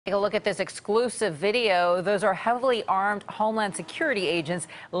Take a look at this exclusive video. Those are heavily armed Homeland Security agents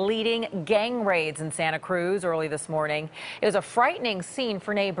leading gang raids in Santa Cruz early this morning. It was a frightening scene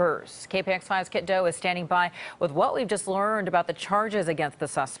for neighbors. KPIX 5's Kit Doe is standing by with what we've just learned about the charges against the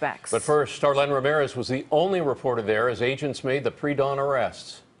suspects. But first, Starlen Ramirez was the only reporter there as agents made the pre-dawn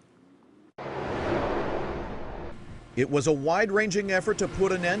arrests. It was a wide-ranging effort to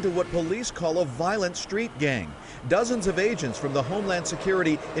put an end to what police call a violent street gang. Dozens of agents from the Homeland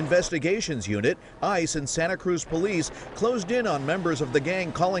Security Investigations Unit, ICE, and Santa Cruz Police closed in on members of the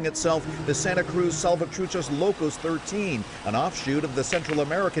gang calling itself the Santa Cruz Salvatruchas Locos 13, an offshoot of the Central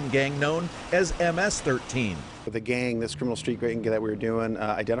American gang known as MS-13. The gang, this criminal street gang that we were doing,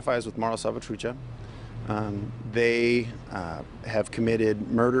 identifies with Mara Salvatrucha. They have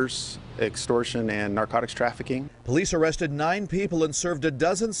committed murders, extortion, and narcotics trafficking. Police arrested 9 people and served a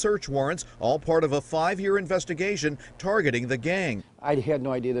dozen search warrants, all part of a 5-year investigation targeting the gang. I had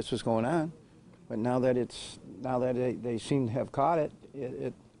no idea this was going on, but now that they seem to have caught it,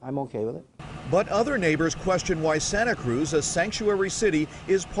 I'm okay with it. But other neighbors question why Santa Cruz, a sanctuary city,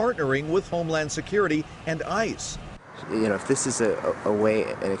 is partnering with Homeland Security and ICE. You know, if this is a way,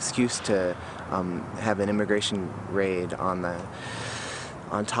 an excuse to have an immigration raid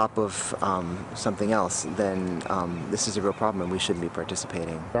on top of something else, then this is a real problem and we shouldn't be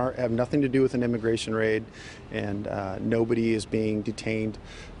participating. Have nothing to do with an immigration raid, and nobody is being detained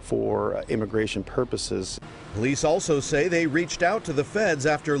for immigration purposes. Police also say they reached out to the feds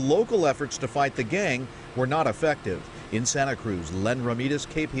after local efforts to fight the gang were not effective. In Santa Cruz, Len Ramirez,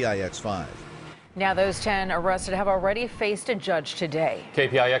 KPIX 5. Now those 10 arrested have already faced a judge today.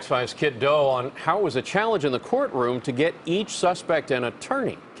 KPIX 5's Kit Doe on how it was a challenge in the courtroom to get each suspect an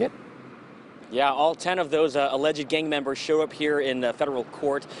attorney. Kit? Yeah, all 10 of those alleged gang members show up here in the federal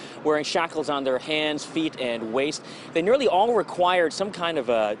court wearing shackles on their hands, feet, and waist. They nearly all required some kind of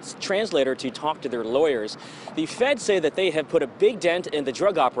a translator to talk to their lawyers. The feds say that they have put a big dent in the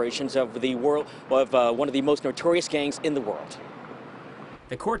drug operations of one of the most notorious gangs in the world.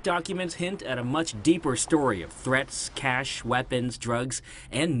 The court documents hint at a much deeper story of threats, cash, weapons, drugs,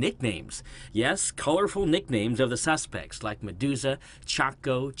 and nicknames. Yes, colorful nicknames of the suspects like Medusa,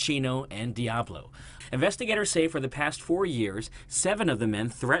 Chaco, Chino, and Diablo. Investigators say for the past 4 years, 7 of the men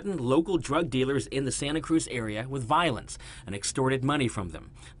threatened local drug dealers in the Santa Cruz area with violence and extorted money from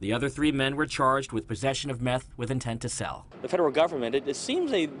them. The other 3 men were charged with possession of meth with intent to sell. The federal government, it seems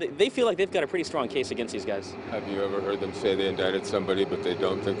they feel like they've got a pretty strong case against these guys. Have you ever heard them say they indicted somebody but they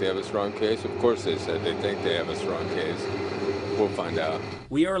don't think they have a strong case? Of course they said they think they have a strong case. We'll find out.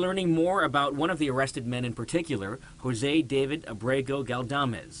 We are learning more about one of the arrested men in particular, Jose David Abrego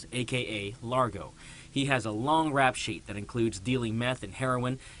Galdames, a.k.a. Largo. He has a long rap sheet that includes dealing meth and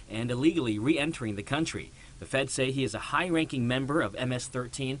heroin and illegally re-entering the country. The feds say he is a high-ranking member of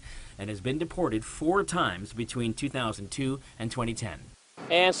MS-13 and has been deported 4 times between 2002 and 2010.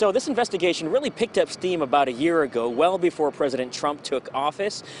 And so this investigation really picked up steam about a year ago, well before President Trump took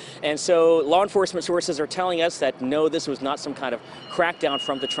office. And so law enforcement sources are telling us that no, this was not some kind of crackdown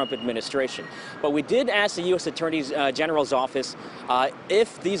from the Trump administration. But we did ask the U.S. Attorney General's office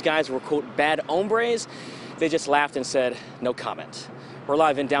if these guys were, quote, bad hombres. They just laughed and said, no comment. We're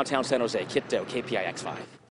live in downtown San Jose. Kit Doe, KPIX 5.